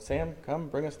Sam, come,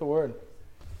 bring us the word.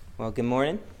 Well, good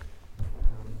morning.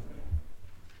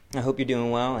 I hope you're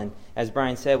doing well. And as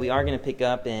Brian said, we are going to pick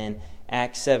up in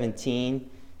Acts 17,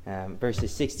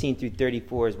 verses 16 through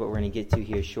 34 is what we're going to get to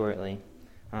here shortly.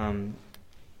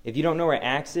 If you don't know where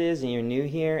Acts is and you're new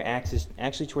here, Acts is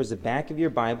actually towards the back of your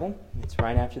Bible. It's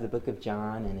right after the book of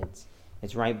John, and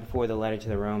it's right before the letter to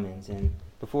the Romans. And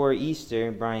before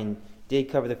Easter, Brian did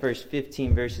cover the first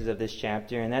 15 verses of this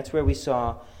chapter, and that's where we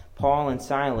saw Paul and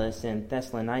Silas in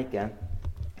Thessalonica,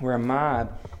 where a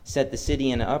mob set the city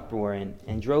in an uproar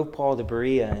and drove Paul to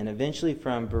Berea, and eventually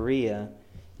from Berea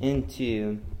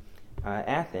into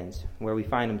Athens, where we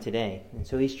find him today. And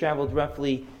so he's traveled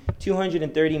roughly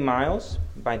 230 miles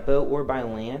by boat or by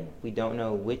land. We don't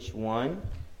know which one,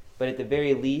 but at the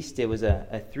very least it was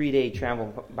a 3-day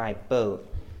travel by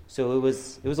boat. So it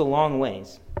was a long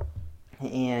ways.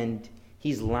 And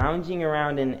he's lounging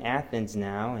around in Athens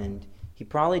now, and he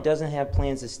probably doesn't have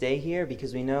plans to stay here,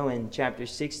 because we know in chapter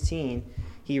 16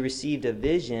 he received a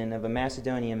vision of a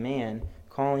Macedonian man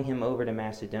calling him over to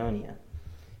Macedonia.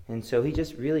 And so he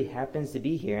just really happens to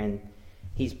be here, and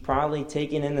he's probably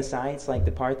taken in the sights like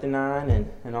the Parthenon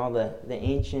and all the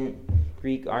ancient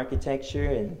Greek architecture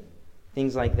and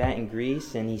things like that in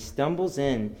Greece, and he stumbles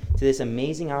in to this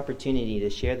amazing opportunity to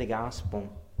share the gospel.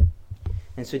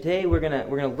 And so today we're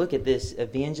gonna look at this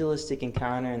evangelistic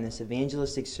encounter and this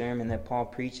evangelistic sermon that Paul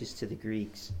preaches to the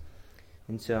Greeks.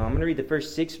 And so I'm going to read the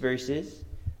first 6 verses.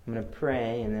 I'm going to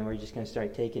pray, and then we're just going to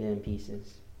start taking it in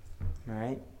pieces. All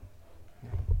right?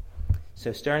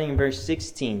 So starting in verse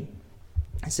 16,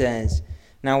 it says,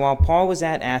 "Now while Paul was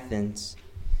at Athens,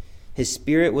 his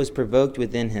spirit was provoked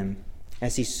within him,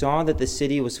 as he saw that the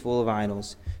city was full of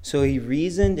idols. So he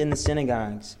reasoned in the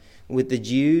synagogues with the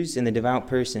Jews and the devout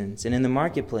persons, and in the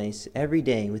marketplace every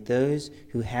day with those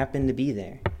who happened to be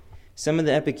there. Some of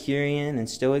the Epicurean and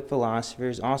Stoic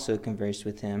philosophers also conversed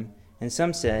with him, and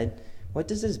some said, 'What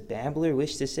does this babbler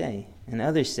wish to say?' And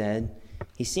others said,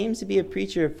 'He seems to be a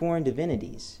preacher of foreign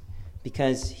divinities,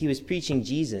 because he was preaching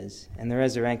Jesus and the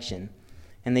resurrection.'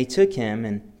 And they took him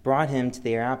and brought him to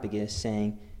the Areopagus,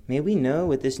 saying, 'May we know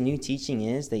what this new teaching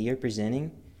is that you're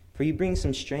presenting? For you bring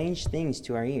some strange things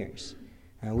to our ears.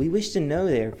 We wish to know,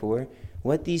 therefore,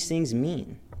 what these things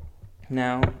mean.'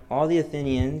 Now, all the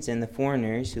Athenians and the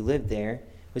foreigners who lived there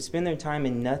would spend their time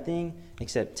in nothing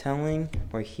except telling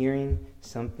or hearing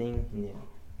something new.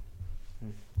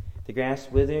 The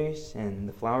grass withers and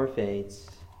the flower fades."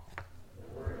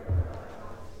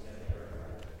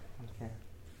 Okay.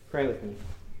 Pray with me.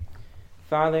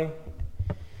 Father,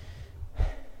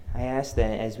 I ask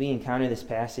that as we encounter this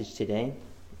passage today,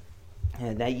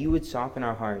 that you would soften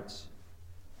our hearts,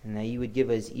 and that you would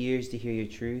give us ears to hear your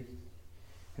truth,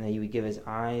 and that you would give us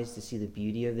eyes to see the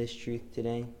beauty of this truth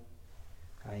today.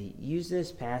 Use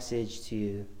this passage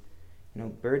to,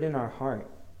 burden our heart,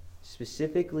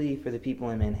 specifically for the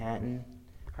people in Manhattan,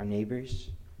 our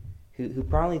neighbors, who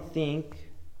probably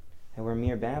think that we're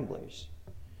mere babblers.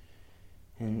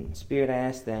 And Spirit, I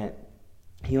ask that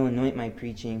you'll anoint my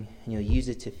preaching, and you'll use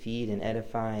it to feed and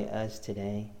edify us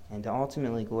today, and to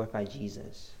ultimately glorify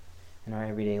Jesus in our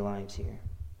everyday lives here.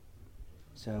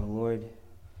 So, Lord,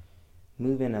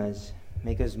 move in us.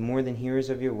 Make us more than hearers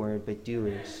of your word, but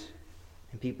doers,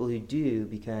 and people who do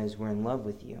because we're in love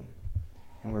with you,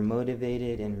 and we're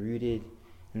motivated and rooted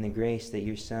in the grace that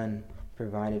your Son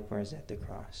provided for us at the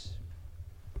cross.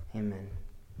 Amen.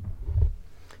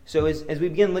 So as we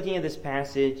begin looking at this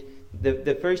passage,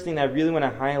 the first thing that I really want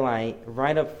to highlight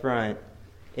right up front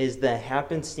is the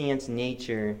happenstance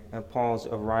nature of Paul's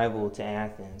arrival to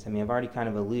Athens. I mean, I've already kind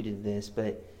of alluded to this,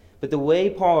 but the way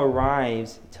Paul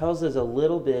arrives tells us a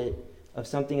little bit of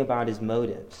something about his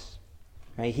motives.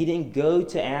 Right? He didn't go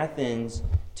to Athens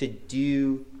to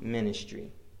do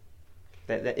ministry.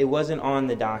 That it wasn't on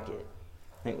the docket.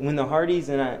 Like when the Hardys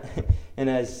and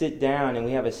I sit down and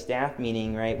we have a staff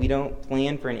meeting, right? We don't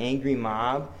plan for an angry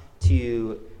mob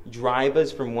to drive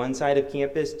us from one side of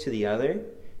campus to the other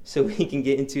so we can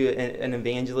get into an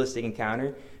evangelistic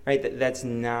encounter, right? That's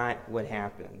not what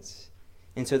happens.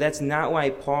 And so that's not why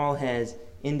Paul has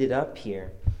ended up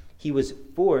here. He was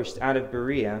forced out of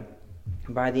Berea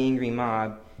by the angry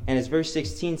mob, and as verse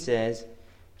 16 says,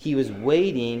 he was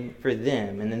waiting for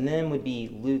them, and then them would be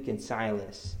Luke and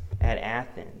Silas at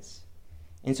Athens.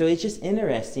 And so it's just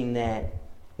interesting that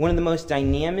one of the most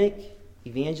dynamic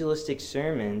evangelistic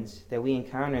sermons that we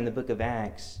encounter in the book of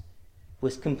Acts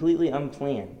was completely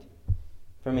unplanned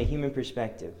from a human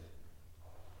perspective.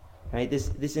 Right?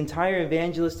 This entire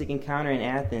evangelistic encounter in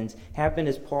Athens happened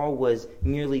as Paul was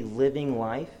merely living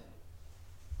life,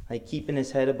 like keeping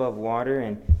his head above water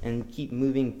and keep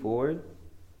moving forward.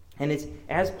 And it's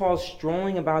as Paul's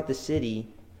strolling about the city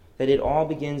that it all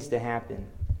begins to happen.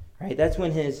 Right? That's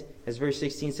when as verse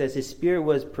 16 says, his spirit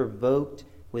was provoked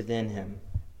within him.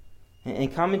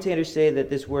 And commentators say that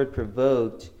this word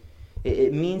provoked,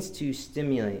 it means to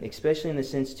stimulate, especially in the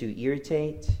sense to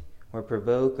irritate or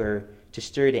provoke or to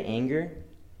stir to anger.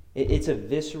 It's a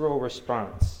visceral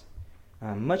response.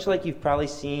 Much like you've probably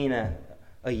seen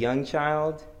a young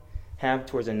child have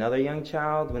towards another young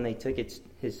child when they took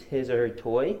his or her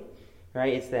toy.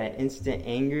 Right? It's that instant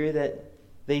anger that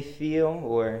they feel,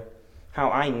 or how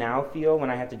I now feel when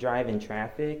I have to drive in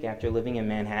traffic after living in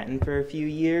Manhattan for a few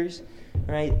years,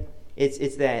 right?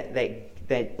 It's that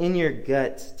in your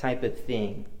guts type of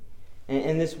thing.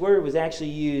 And this word was actually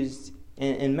used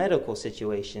in medical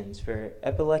situations for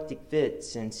epileptic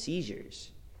fits and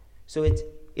seizures. So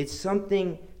it's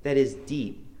something that is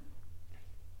deep.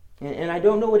 And I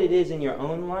don't know what it is in your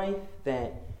own life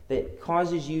that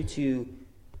causes you to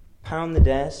pound the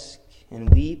desk and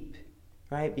weep,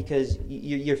 right? Because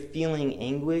you're feeling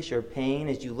anguish or pain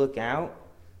as you look out.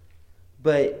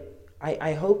 But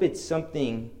I hope it's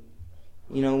something,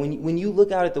 when you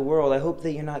look out at the world, I hope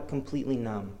that you're not completely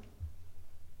numb.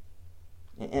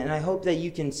 And I hope that you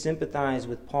can sympathize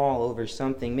with Paul over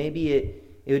something. Maybe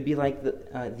it would be like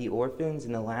the orphans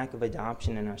and the lack of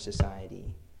adoption in our society,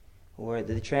 or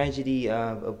the tragedy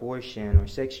of abortion or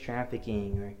sex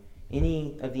trafficking or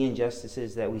any of the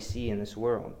injustices that we see in this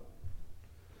world.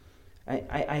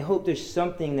 I hope there's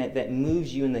something that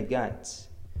moves you in the guts,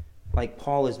 like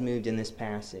Paul is moved in this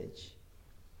passage.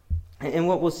 And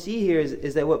what we'll see here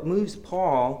is that what moves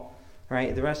Paul,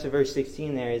 right, the rest of verse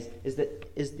 16 there, is that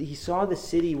he saw the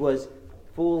city was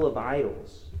full of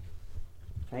idols.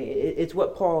 Right? It's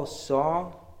what Paul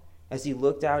saw as he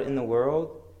looked out in the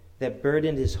world that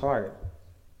burdened his heart.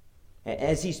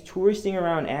 As he's touristing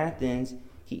around Athens,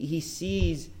 he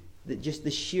sees just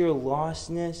the sheer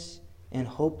lostness and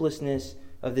hopelessness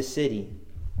of the city.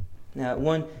 Now,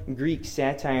 one Greek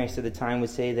satirist of the time would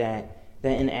say that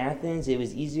in Athens it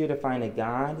was easier to find a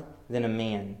god than a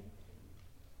man,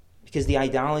 because the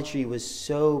idolatry was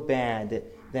so bad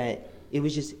that it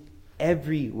was just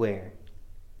everywhere.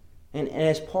 And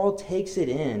as Paul takes it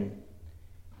in,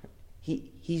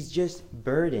 he's just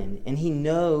burdened, and he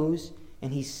knows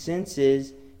and he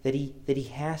senses that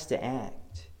he has to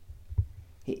act.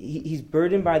 He's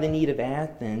burdened by the need of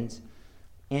Athens,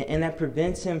 and that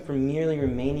prevents him from merely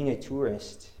remaining a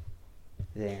tourist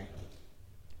there.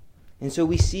 And so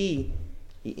we see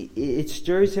it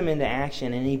stirs him into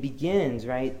action, and he begins,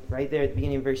 right there at the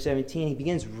beginning of verse 17, he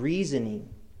begins reasoning.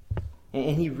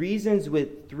 And he reasons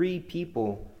with three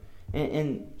people,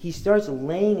 and he starts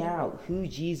laying out who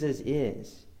Jesus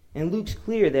is. And Luke's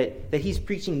clear that he's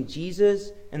preaching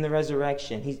Jesus and the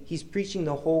resurrection. He's preaching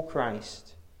the whole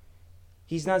Christ.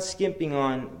 He's not skimping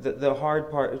on the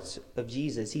hard parts of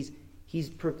Jesus. He's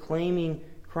proclaiming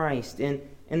Christ. And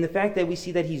the fact that we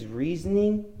see that he's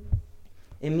reasoning,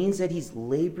 it means that he's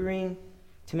laboring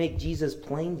to make Jesus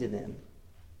plain to them.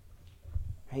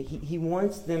 Right? He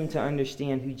wants them to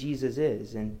understand who Jesus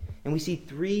is. And we see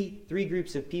three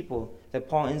groups of people that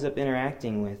Paul ends up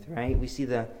interacting with. Right? We see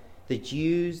the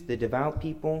Jews, the devout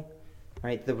people,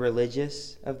 right? The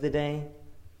religious of the day.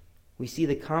 We see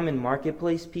the common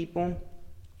marketplace people,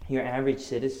 your average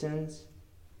citizens.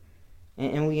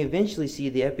 And we eventually see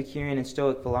the Epicurean and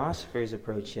Stoic philosophers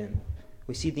approach him.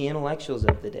 We see the intellectuals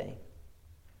of the day.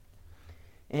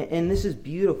 And this is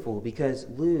beautiful because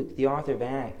Luke, the author of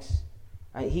Acts,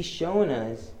 he's showing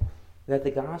us that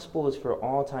the gospel is for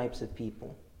all types of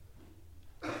people.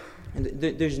 And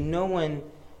there's no one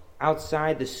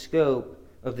outside the scope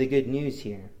of the good news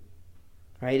here.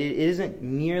 Right? It isn't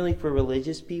merely for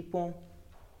religious people.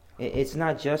 It's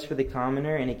not just for the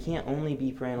commoner, and it can't only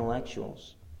be for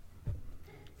intellectuals.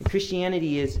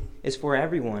 Christianity is for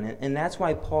everyone, and that's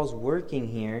why Paul's working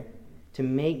here to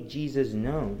make Jesus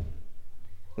known.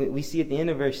 We see at the end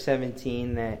of verse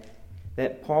 17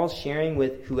 that Paul's sharing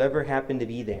with whoever happened to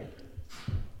be there.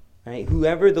 Right?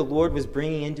 Whoever the Lord was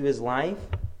bringing into his life,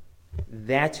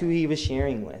 that's who he was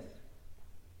sharing with.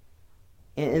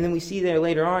 And then we see there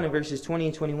later on in verses 20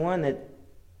 and 21 that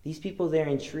these people, they're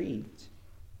intrigued.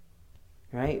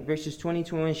 Right? Verses 20 and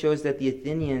 21 shows that the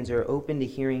Athenians are open to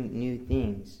hearing new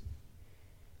things.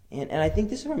 And I think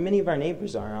this is where many of our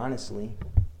neighbors are, honestly.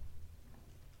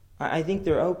 I think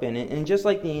they're open. And just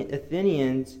like the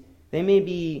Athenians, they may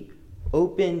be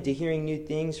open to hearing new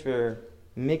things for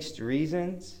mixed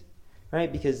reasons,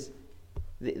 right? Because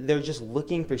they're just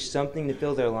looking for something to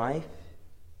fill their life.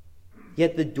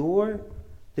 Yet the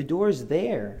door's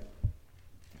there.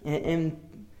 And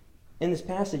in this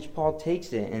passage, Paul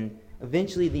takes it and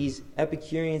eventually these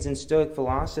Epicureans and Stoic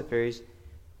philosophers,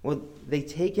 well, they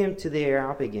take him to the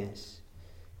Areopagus.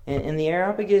 And the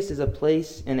Areopagus is a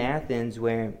place in Athens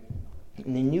where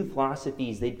the new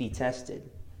philosophies, they'd be tested.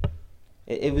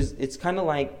 It's kind of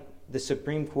like the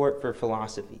Supreme Court for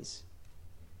philosophies.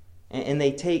 And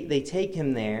they take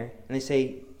him there and they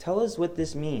say, tell us what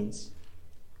this means.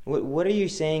 What are you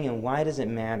saying and why does it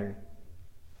matter?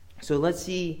 So let's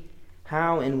see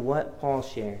how and what Paul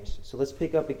shares. So let's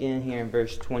pick up again here in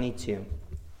verse 22.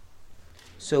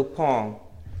 So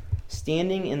Paul,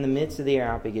 standing in the midst of the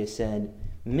Areopagus, said,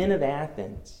 Men of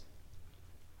Athens,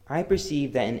 I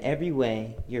perceive that in every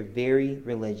way you're very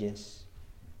religious.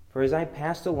 For as I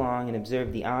passed along and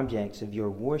observed the objects of your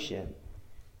worship,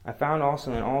 I found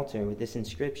also an altar with this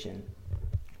inscription,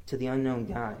 To the unknown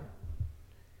God.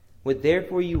 What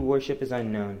therefore you worship is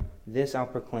unknown, this I'll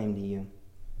proclaim to you.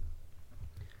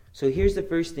 So here's the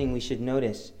first thing we should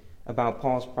notice about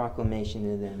Paul's proclamation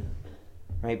to them.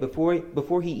 Right?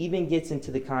 Before he even gets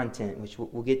into the content, which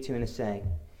we'll get to in a sec,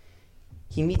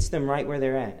 he meets them right where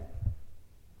they're at.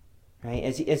 Right?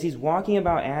 As he's walking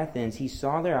about Athens, he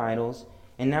saw their idols,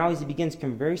 and now as he begins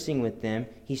conversing with them,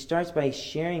 he starts by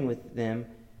sharing with them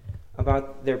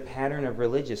about their pattern of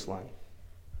religious life.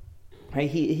 Right?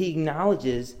 He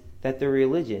acknowledges that they're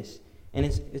religious, and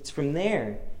it's from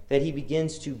there that he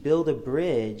begins to build a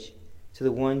bridge to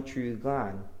the one true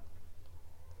God.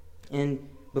 And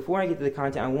before I get to the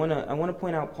content, I want to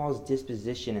point out Paul's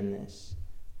disposition in this.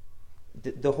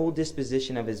 The whole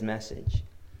disposition of his message.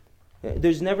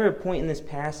 There's never a point in this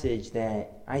passage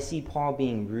that I see Paul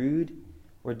being rude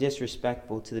or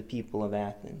disrespectful to the people of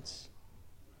Athens.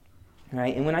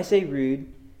 Right? And when I say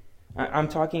rude, I'm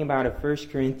talking about a 1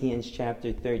 Corinthians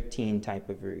chapter 13 type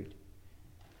of rude.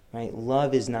 Right?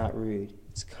 Love is not rude.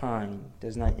 It's kind. It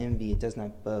does not envy. It does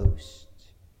not boast.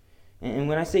 And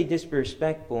when I say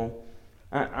disrespectful,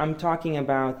 I'm talking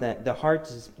about the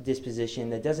heart's disposition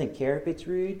that doesn't care if it's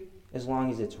rude as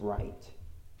long as it's right.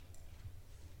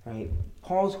 Right?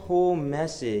 Paul's whole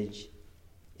message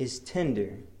is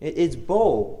tender. It's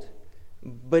bold,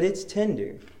 but it's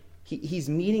tender. He's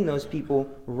meeting those people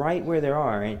right where they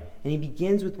are, and he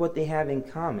begins with what they have in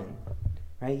common.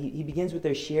 Right? He begins with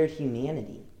their shared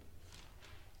humanity.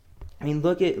 I mean,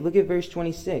 look at verse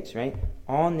 26, right?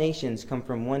 All nations come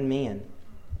from one man.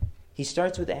 He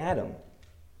starts with Adam.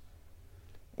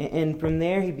 And from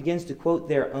there, he begins to quote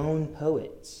their own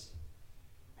poets.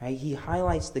 Right? He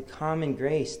highlights the common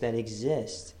grace that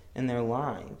exists in their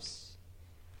lives.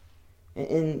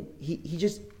 And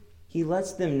he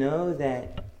lets them know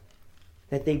that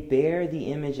they bear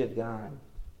the image of God.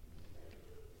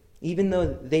 Even though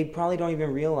they probably don't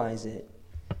even realize it.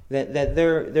 That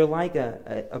they're like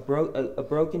a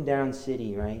broken down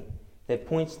city, right? That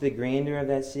points to the grandeur of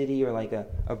that city, or like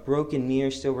a broken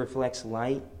mirror still reflects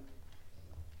light.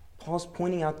 Paul's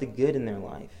pointing out the good in their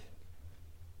life.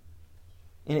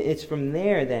 And it's from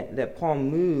there that Paul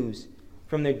moves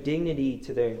from their dignity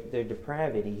to their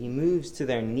depravity. He moves to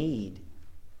their need.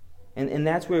 And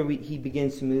that's where he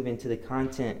begins to move into the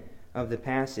content of the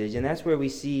passage. And that's where we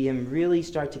see him really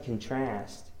start to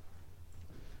contrast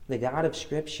the God of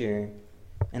Scripture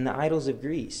and the idols of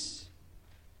Greece.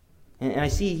 And I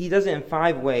see he does it in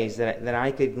 5 ways that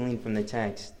I could glean from the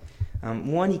text.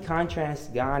 One, he contrasts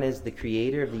God as the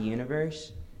creator of the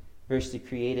universe versus the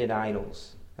created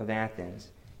idols of Athens.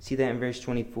 See that in verse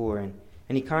 24.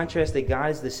 And he contrasts that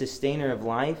God is the sustainer of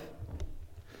life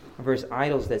versus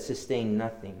idols that sustain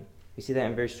nothing. We see that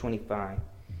in verse 25.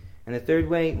 And the third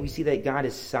way, we see that God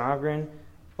is sovereign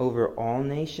over all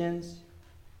nations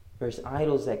versus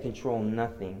idols that control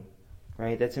nothing.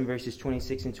 Right? That's in verses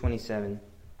 26 and 27.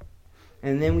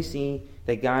 And then we see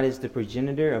that God is the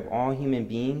progenitor of all human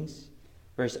beings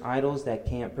versus idols that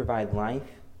can't provide life.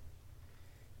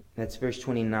 That's verse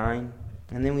 29.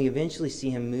 And then we eventually see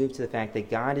him move to the fact that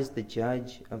God is the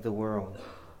judge of the world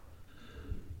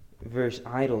versus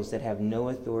idols that have no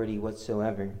authority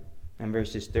whatsoever. In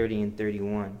verses 30 and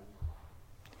 31.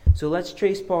 So let's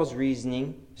trace Paul's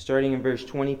reasoning, starting in verse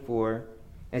 24,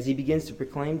 as he begins to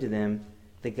proclaim to them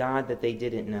the God that they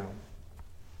didn't know.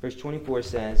 Verse 24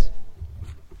 says,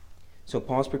 so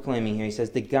Paul's proclaiming here, he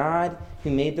says, the God who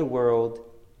made the world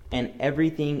and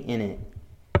everything in it,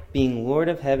 being Lord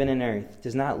of heaven and earth,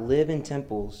 does not live in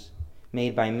temples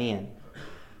made by man.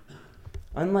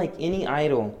 Unlike any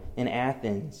idol in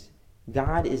Athens,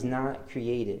 God is not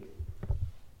created.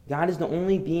 God is the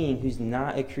only being who's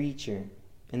not a creature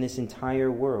in this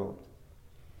entire world.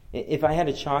 If I had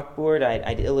a chalkboard,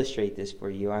 I'd illustrate this for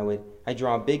you. I'd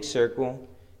draw a big circle,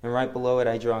 and right below it,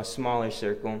 I draw a smaller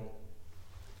circle.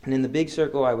 And in the big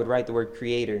circle, I would write the word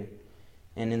creator.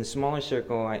 And in the smaller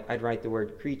circle, I'd write the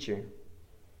word creature.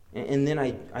 And then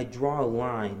I draw a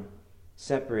line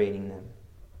separating them.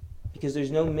 Because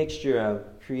there's no mixture of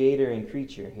creator and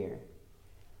creature here.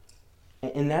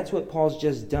 And that's what Paul's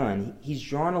just done. He's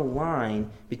drawn a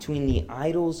line between the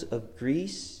idols of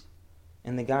Greece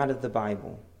and the God of the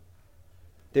Bible.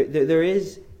 There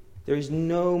is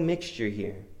no mixture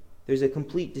here. There's a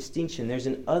complete distinction. There's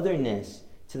an otherness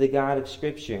to the God of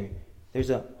Scripture. There's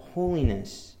a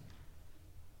holiness.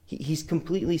 He's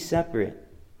completely separate.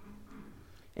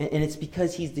 And it's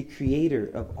because he's the creator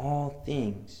of all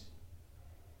things.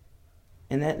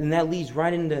 And that leads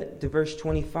right into verse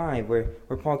 25, where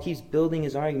Paul keeps building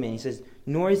his argument. He says,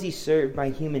 "Nor is he served by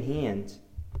human hands,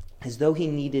 as though he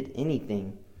needed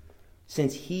anything,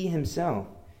 since he himself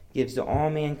gives to all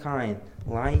mankind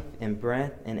life and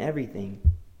breath and everything."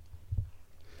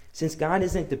 Since God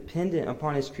isn't dependent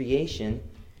upon his creation,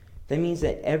 that means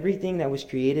that everything that was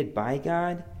created by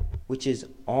God, which is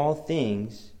all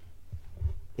things,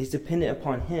 is dependent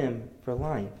upon him for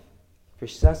life, for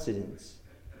sustenance.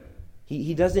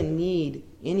 He doesn't need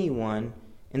anyone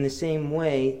in the same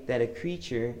way that a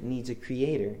creature needs a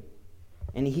creator.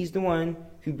 And he's the one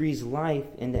who breathes life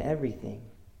into everything.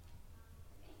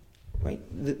 Right?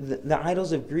 The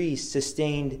idols of Greece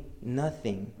sustained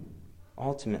nothing,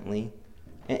 ultimately.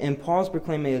 And Paul's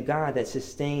proclaiming a God that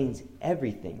sustains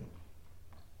everything.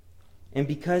 And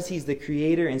because he's the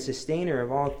creator and sustainer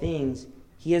of all things,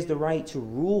 he has the right to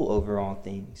rule over all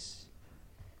things.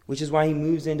 Which is why he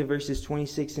moves into verses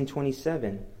 26 and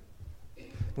 27,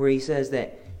 where he says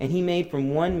that, "And he made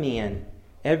from one man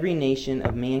every nation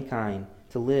of mankind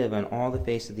to live on all the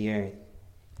face of the earth,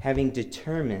 having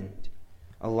determined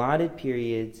allotted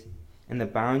periods and the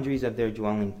boundaries of their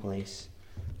dwelling place,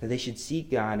 that they should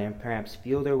seek God and perhaps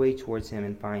feel their way towards him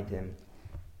and find him.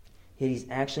 Yet he's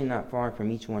actually not far from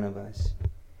each one of us."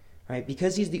 Right?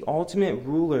 Because he's the ultimate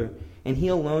ruler, and he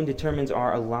alone determines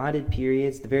our allotted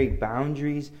periods, the very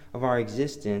boundaries of our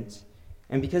existence,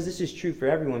 and because this is true for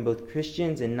everyone, both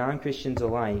Christians and non-Christians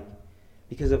alike,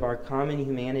 because of our common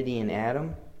humanity in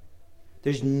Adam,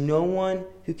 there's no one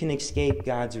who can escape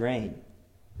God's reign.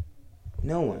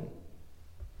 No one.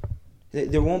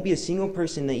 There won't be a single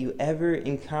person that you ever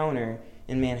encounter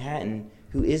in Manhattan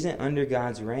who isn't under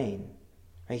God's reign.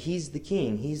 Right? He's the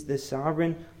king. He's the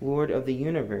sovereign Lord of the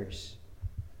universe.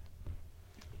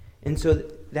 And so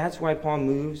that's why Paul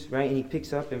moves, right? And he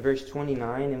picks up in verse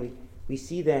 29, and we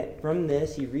see that from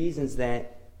this he reasons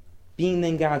that being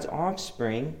then God's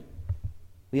offspring,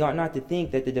 we ought not to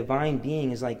think that the divine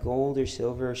being is like gold or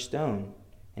silver or stone,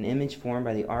 an image formed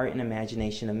by the art and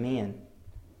imagination of man.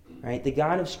 Right? The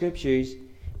God of Scriptures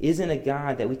isn't a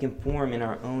God that we can form in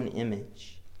our own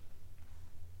image.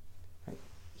 Right?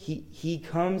 He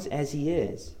comes as he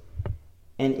is.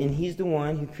 And he's the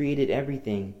one who created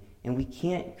everything. And we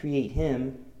can't create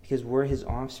him because we're his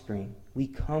offspring. We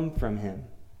come from him.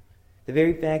 The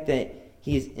very fact that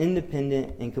he is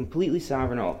independent and completely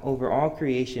sovereign over all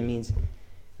creation means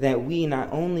that we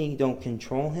not only don't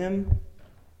control him,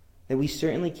 that we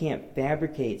certainly can't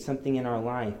fabricate something in our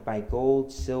life by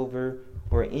gold, silver,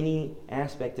 or any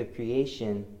aspect of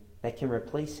creation that can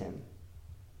replace him.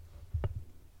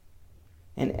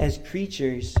 And as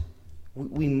creatures,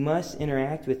 we must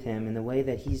interact with him in the way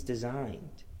that he's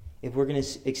designed if we're going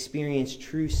to experience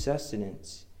true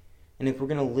sustenance and if we're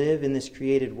going to live in this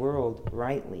created world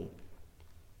rightly.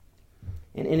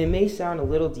 And it may sound a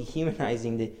little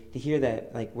dehumanizing to hear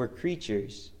that, like, we're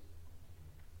creatures,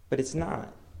 but it's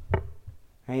not.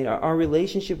 Right? Our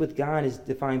relationship with God is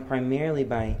defined primarily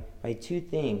by two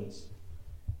things.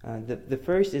 The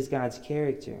first is God's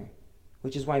character,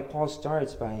 which is why Paul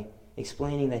starts by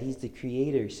explaining that he's the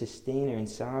creator, sustainer, and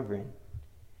sovereign.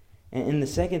 And the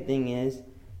second thing is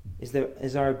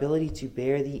our ability to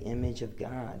bear the image of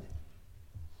God.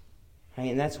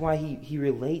 Right? And that's why he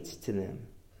relates to them.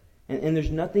 And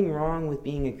there's nothing wrong with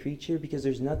being a creature because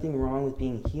there's nothing wrong with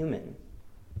being human.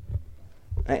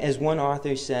 As one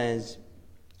author says,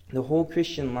 the whole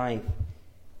Christian life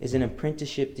is an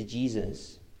apprenticeship to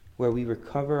Jesus, where we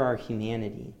recover our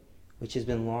humanity, which has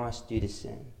been lost due to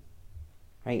sin.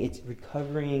 Right? It's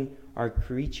recovering our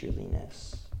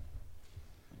creatureliness.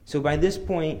 So by this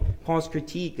point, Paul's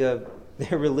critique of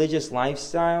their religious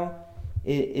lifestyle,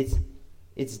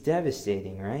 it's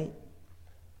devastating, right?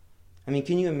 I mean,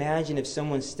 can you imagine if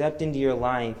someone stepped into your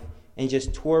life and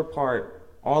just tore apart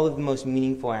all of the most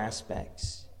meaningful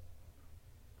aspects?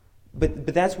 But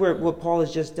that's what Paul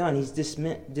has just done. He's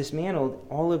dismantled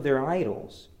all of their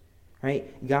idols,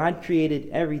 right? God created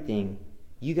everything.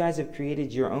 You guys have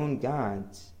created your own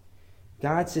gods.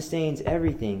 God sustains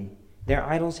everything. Their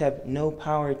idols have no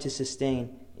power to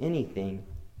sustain anything.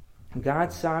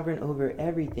 God's sovereign over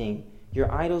everything.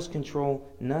 Your idols control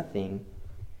nothing.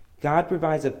 God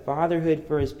provides a fatherhood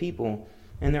for his people,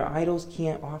 and their idols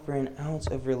can't offer an ounce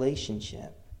of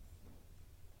relationship.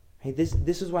 Right?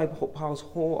 This is why Paul's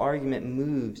whole argument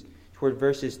moves toward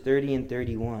verses 30 and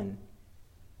 31,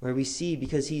 where we see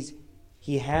because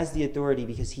he has the authority,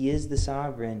 because he is the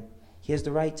sovereign, he has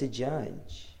the right to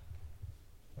judge.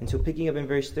 And so picking up in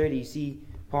verse 30, you see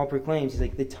Paul proclaims, he's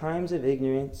like, the times of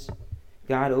ignorance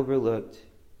God overlooked,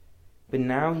 but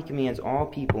now he commands all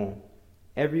people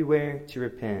everywhere to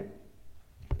repent,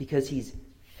 because he's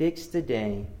fixed the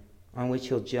day on which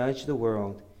he'll judge the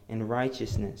world in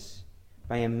righteousness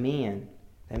by a man,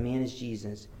 that man is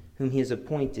Jesus, whom he has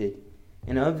appointed,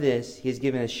 and of this he has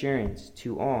given assurance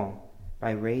to all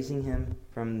by raising him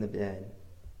from the dead.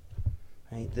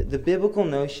 Right? The biblical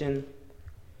notion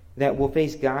that we'll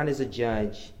face God as a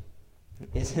judge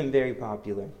isn't very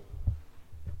popular.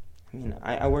 I mean,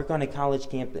 I work on a college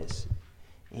campus,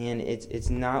 and it's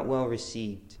not well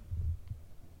received.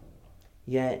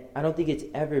 Yet, I don't think it's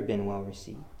ever been well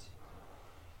received,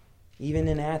 even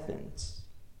in Athens.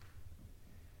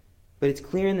 But it's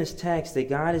clear in this text that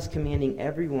God is commanding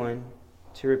everyone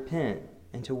to repent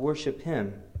and to worship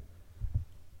him.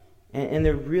 And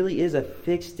there really is a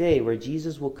fixed day where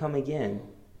Jesus will come again,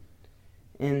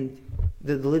 and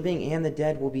the living and the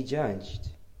dead will be judged.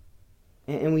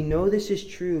 And we know this is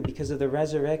true because of the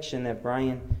resurrection that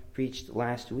Brian preached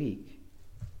last week.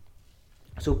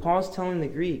 So Paul's telling the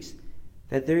Greeks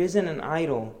that there isn't an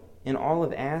idol in all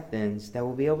of Athens that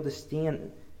will be able to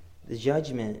stand the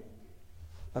judgment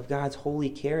of God's holy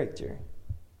character.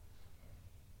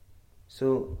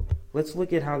 So let's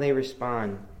look at how they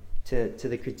respond to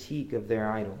the critique of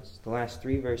their idols. The last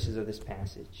 3 verses of this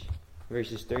passage,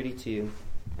 verses 32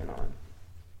 and on.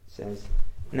 It says,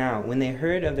 now, when they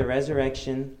heard of the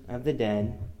resurrection of the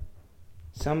dead,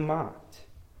 some mocked,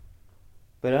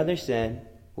 but others said,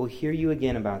 we'll hear you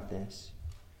again about this.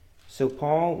 So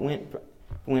Paul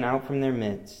went out from their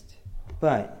midst,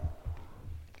 but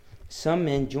some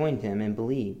men joined him and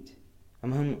believed,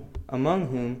 among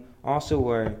whom also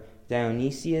were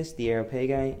Dionysius the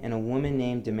Areopagite and a woman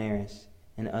named Damaris,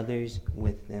 and others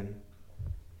with them.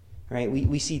 Right?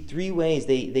 We see 3 ways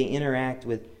they interact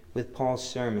with Paul's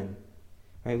sermon.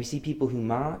 Right? We see people who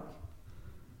mock,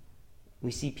 we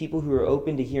see people who are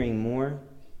open to hearing more,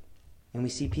 and we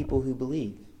see people who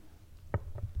believe.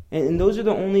 And those are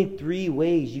the only 3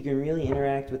 ways you can really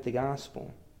interact with the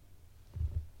gospel.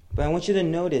 But I want you to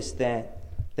notice that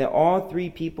all 3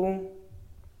 people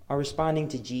are responding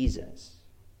to Jesus.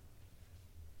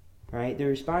 Right? They're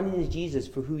responding to Jesus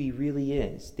for who he really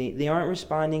is. They aren't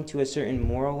responding to a certain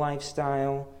moral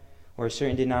lifestyle or a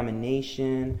certain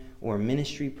denomination or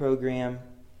ministry program.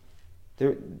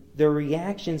 Their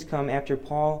reactions come after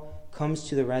Paul comes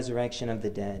to the resurrection of the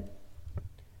dead.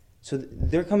 So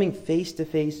they're coming face to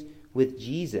face with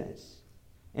Jesus.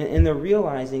 And they're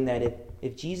realizing that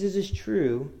if Jesus is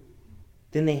true,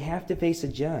 then they have to face a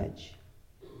judge.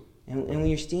 And when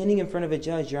you're standing in front of a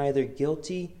judge, you're either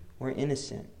guilty or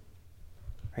innocent.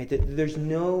 Right? There's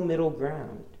no middle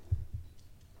ground.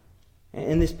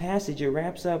 And in this passage, it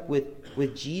wraps up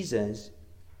with Jesus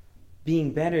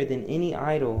being better than any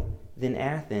idol than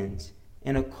Athens,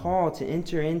 and a call to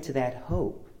enter into that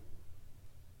hope,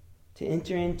 to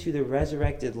enter into the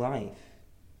resurrected life.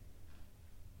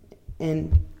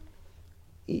 And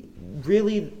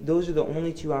really, those are the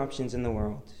only 2 options in the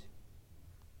world.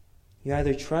 You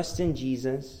either trust in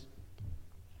Jesus,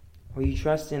 or you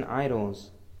trust in idols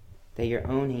that your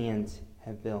own hands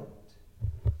have built.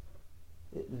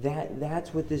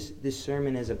 That's what this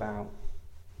sermon is about.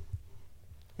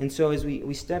 And so as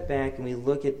we step back and we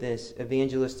look at this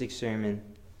evangelistic sermon,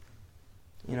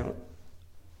 you know,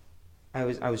 I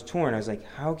was torn. I was like,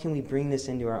 how can we bring this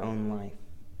into our own life?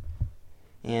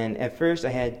 And at first I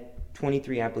had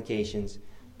 23 applications,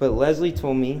 but Leslie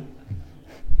told me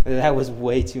that was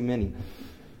way too many.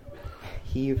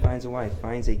 He who finds a wife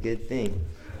finds a good thing.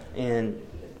 And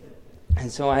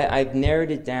so I've narrowed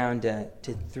it down to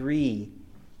 3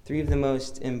 of the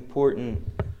most important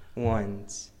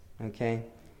ones, okay?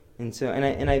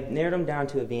 And I've narrowed them down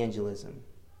to evangelism,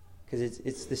 because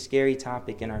it's the scary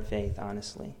topic in our faith,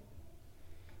 honestly.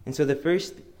 And so the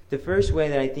first way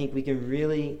that I think we can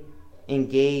really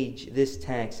engage this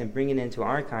text and bring it into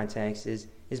our context is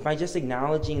by just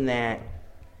acknowledging that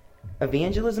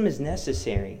evangelism is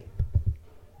necessary.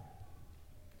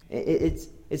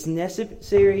 It's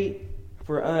necessary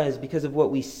for us because of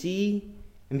what we see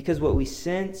and because of what we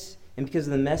sense and because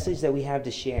of the message that we have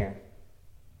to share.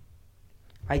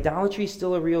 Idolatry is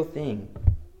still a real thing.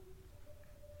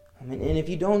 And if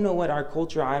you don't know what our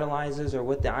culture idolizes or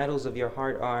what the idols of your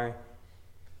heart are,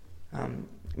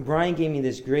 Brian gave me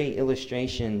this great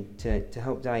illustration to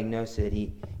help diagnose it.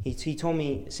 He told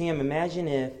me, Sam, imagine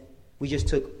if we just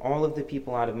took all of the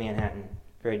people out of Manhattan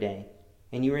for a day,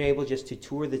 and you were able just to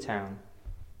tour the town.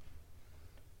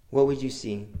 What would you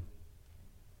see?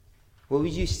 What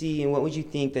would you see, and what would you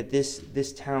think that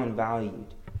this town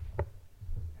valued?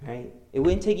 Right? It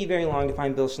wouldn't take you very long to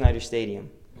find Bill Snyder Stadium.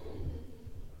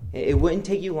 It wouldn't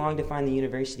take you long to find the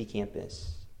university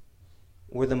campus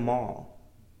or the mall.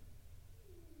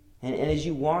 And as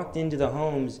you walked into the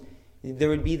homes, there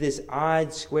would be this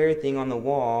odd square thing on the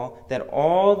wall that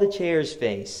all the chairs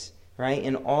face, right,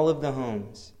 in all of the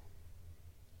homes.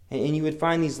 And you would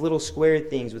find these little square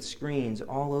things with screens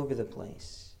all over the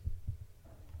place.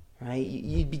 Right?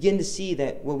 You'd begin to see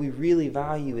that what we really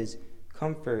value is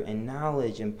comfort and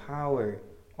knowledge and power,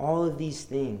 all of these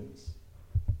things.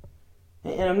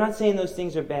 And I'm not saying those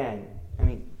things are bad. I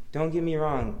mean, don't get me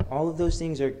wrong. All of those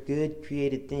things are good,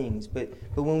 created things. But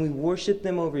when we worship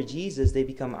them over Jesus, they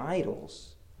become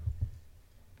idols.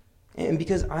 And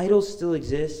because idols still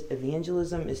exist,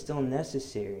 evangelism is still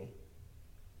necessary.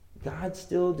 God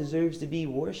still deserves to be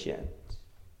worshipped.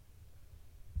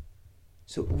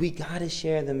 So we got to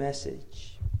share the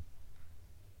message.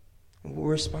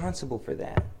 We're responsible for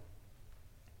that.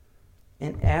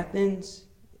 And Athens,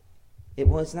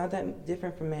 it's not that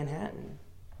different from Manhattan.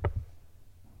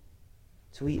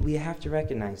 So we have to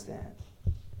recognize that.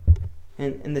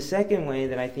 And the second way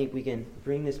that I think we can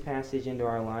bring this passage into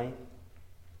our life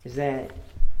is that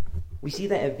we see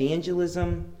that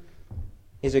evangelism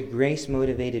is a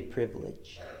grace-motivated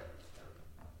privilege.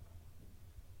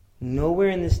 Nowhere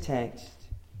in this text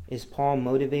is Paul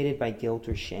motivated by guilt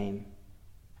or shame.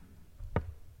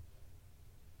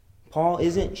 Paul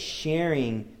isn't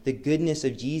sharing the goodness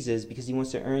of Jesus because he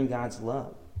wants to earn God's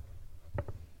love.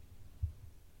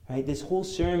 Right? This whole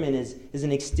sermon is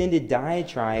an extended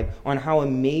diatribe on how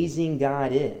amazing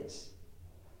God is.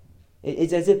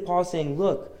 It's as if Paul's saying,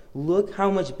 look how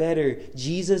much better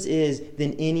Jesus is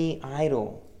than any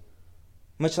idol.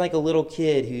 Much like a little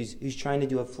kid who's trying to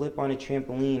do a flip on a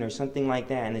trampoline or something like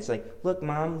that. And it's like, look,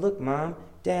 mom,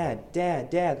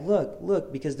 dad,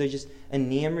 look, because they're just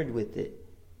enamored with it.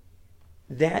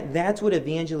 That's what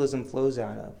evangelism flows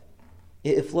out of.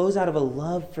 It flows out of a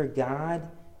love for God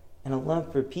and a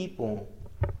love for people.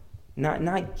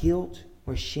 Not guilt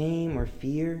or shame or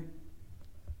fear.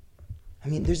 I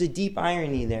mean, there's a deep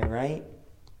irony there, right?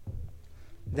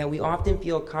 That we often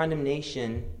feel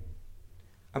condemnation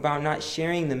about not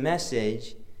sharing the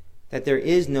message that there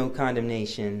is no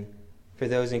condemnation for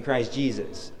those in Christ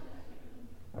Jesus.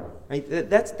 Right?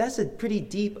 That's a pretty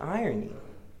deep irony.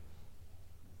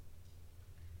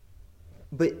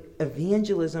 But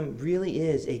evangelism really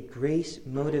is a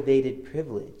grace-motivated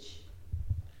privilege.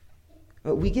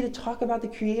 We get to talk about the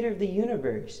creator of the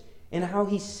universe and how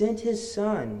he sent his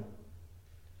son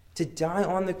to die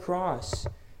on the cross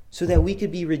so that we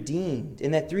could be redeemed,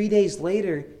 and that 3 days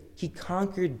later, he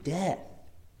conquered death.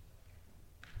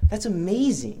 That's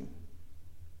amazing.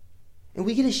 And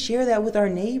we get to share that with our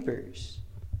neighbors.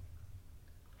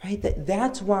 Right?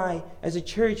 That's why, as a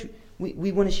church,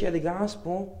 we want to share the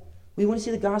gospel. We want to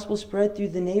see the gospel spread through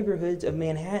the neighborhoods of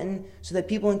Manhattan so that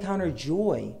people encounter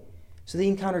joy, so they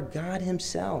encounter God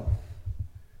himself.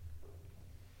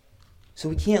 So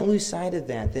we can't lose sight of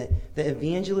that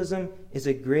evangelism is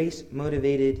a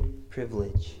grace-motivated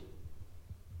privilege.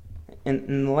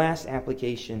 And the last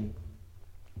application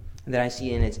that I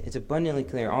see, and it's abundantly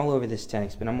clear all over this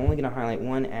text, but I'm only going to highlight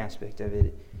one aspect of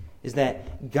it, is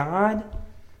that God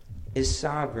is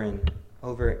sovereign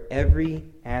over every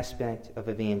aspect of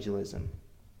evangelism.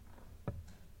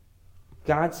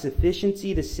 God's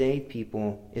sufficiency to save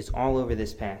people is all over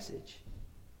this passage.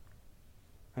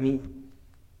 I mean,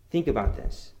 think about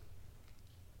this.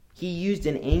 He used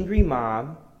an angry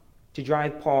mob to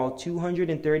drive Paul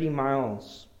 230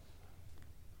 miles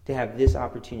to have this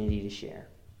opportunity to share.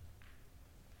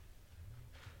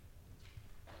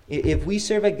 If we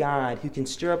serve a God who can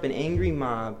stir up an angry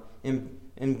mob in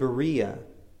Berea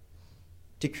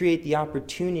to create the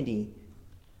opportunity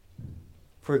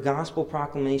for gospel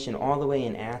proclamation all the way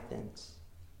in Athens,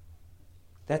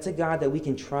 that's a God that we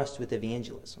can trust with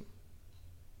evangelism.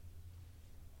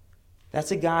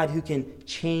 That's a God who can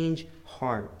change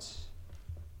hearts.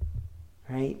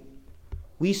 Right?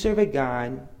 We serve a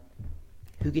God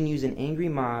who can use an angry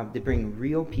mob to bring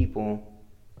real people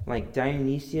like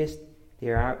Dionysius the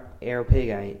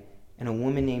Areopagite and a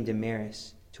woman named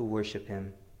Damaris to worship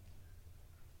him.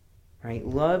 Right?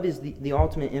 Love is the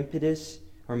ultimate impetus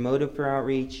or motive for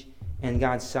outreach, And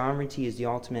God's sovereignty is the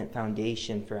ultimate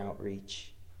foundation for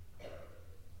outreach.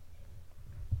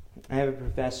 I have a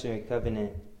professor at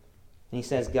Covenant, and he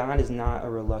says God is not a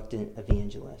reluctant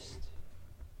evangelist.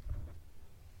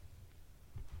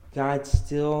 God's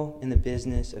still in the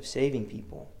business of saving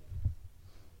people.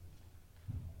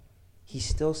 He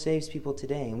still saves people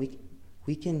today, and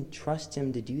we can trust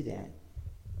him to do that,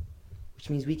 which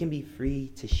means we can be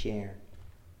free to share.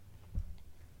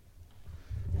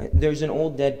 There's an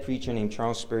old dead preacher named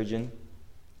Charles Spurgeon,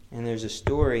 and there's a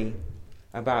story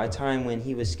about a time when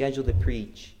he was scheduled to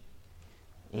preach,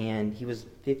 and he was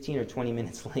 15 or 20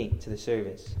 minutes late to the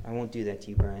service. I won't do that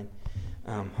to you, Brian.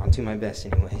 I'll do my best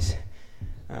anyways.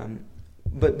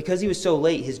 But because he was so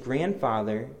late, his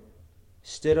grandfather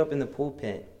stood up in the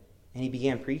pulpit and he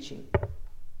began preaching.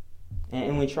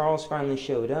 And when Charles finally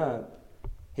showed up,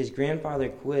 his grandfather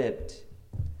quipped,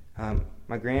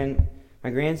 my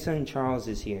grandson Charles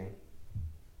is here,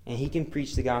 and he can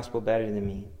preach the gospel better than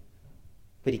me,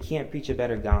 but he can't preach a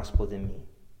better gospel than me.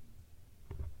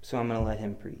 So I'm going to let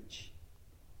him preach.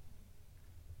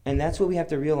 And that's what we have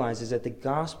to realize, is that the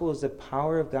gospel is the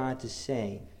power of God to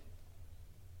save.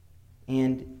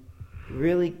 And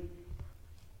really,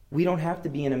 we don't have to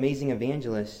be an amazing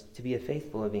evangelist to be a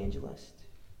faithful evangelist.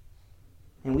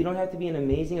 And we don't have to be an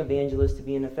amazing evangelist to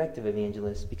be an effective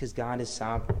evangelist, because God is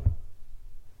sovereign.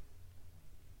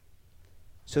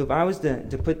 So if I was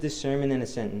to put this sermon in a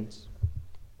sentence,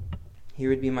 here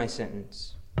would be my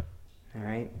sentence. All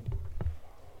right?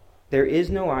 There is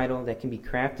no idol that can be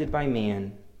crafted by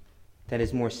man that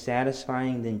is more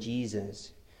satisfying than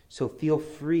Jesus. So feel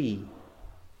free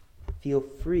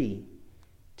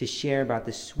to share about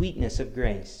the sweetness of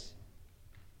grace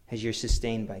as you're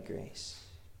sustained by grace.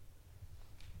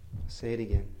 I'll say it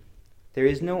again. There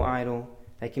is no idol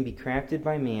that can be crafted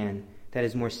by man that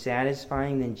is more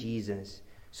satisfying than Jesus.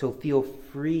 So feel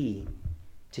free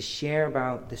to share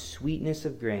about the sweetness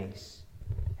of grace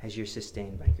as you're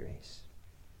sustained by grace.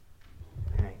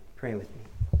 All right, pray with me.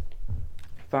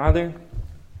 Father,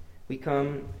 we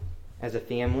come as a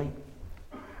family,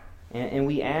 and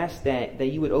we ask that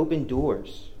you would open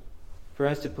doors for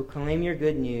us to proclaim your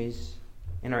good news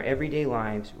in our everyday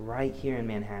lives right here in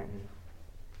Manhattan.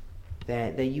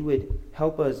 That you would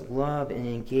help us love and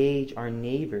engage our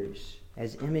neighbors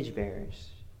as image bearers.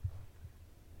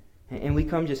 And we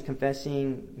come just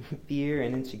confessing fear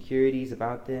and insecurities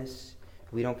about this.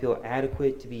 We don't feel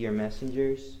adequate to be your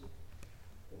messengers.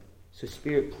 So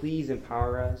Spirit, please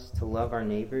empower us to love our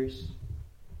neighbors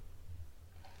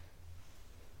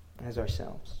as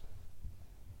ourselves.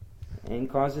 And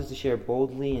cause us to share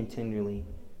boldly and tenderly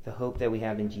the hope that we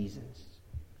have in Jesus.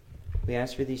 We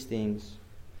ask for these things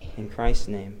in Christ's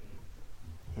name.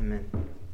 Amen.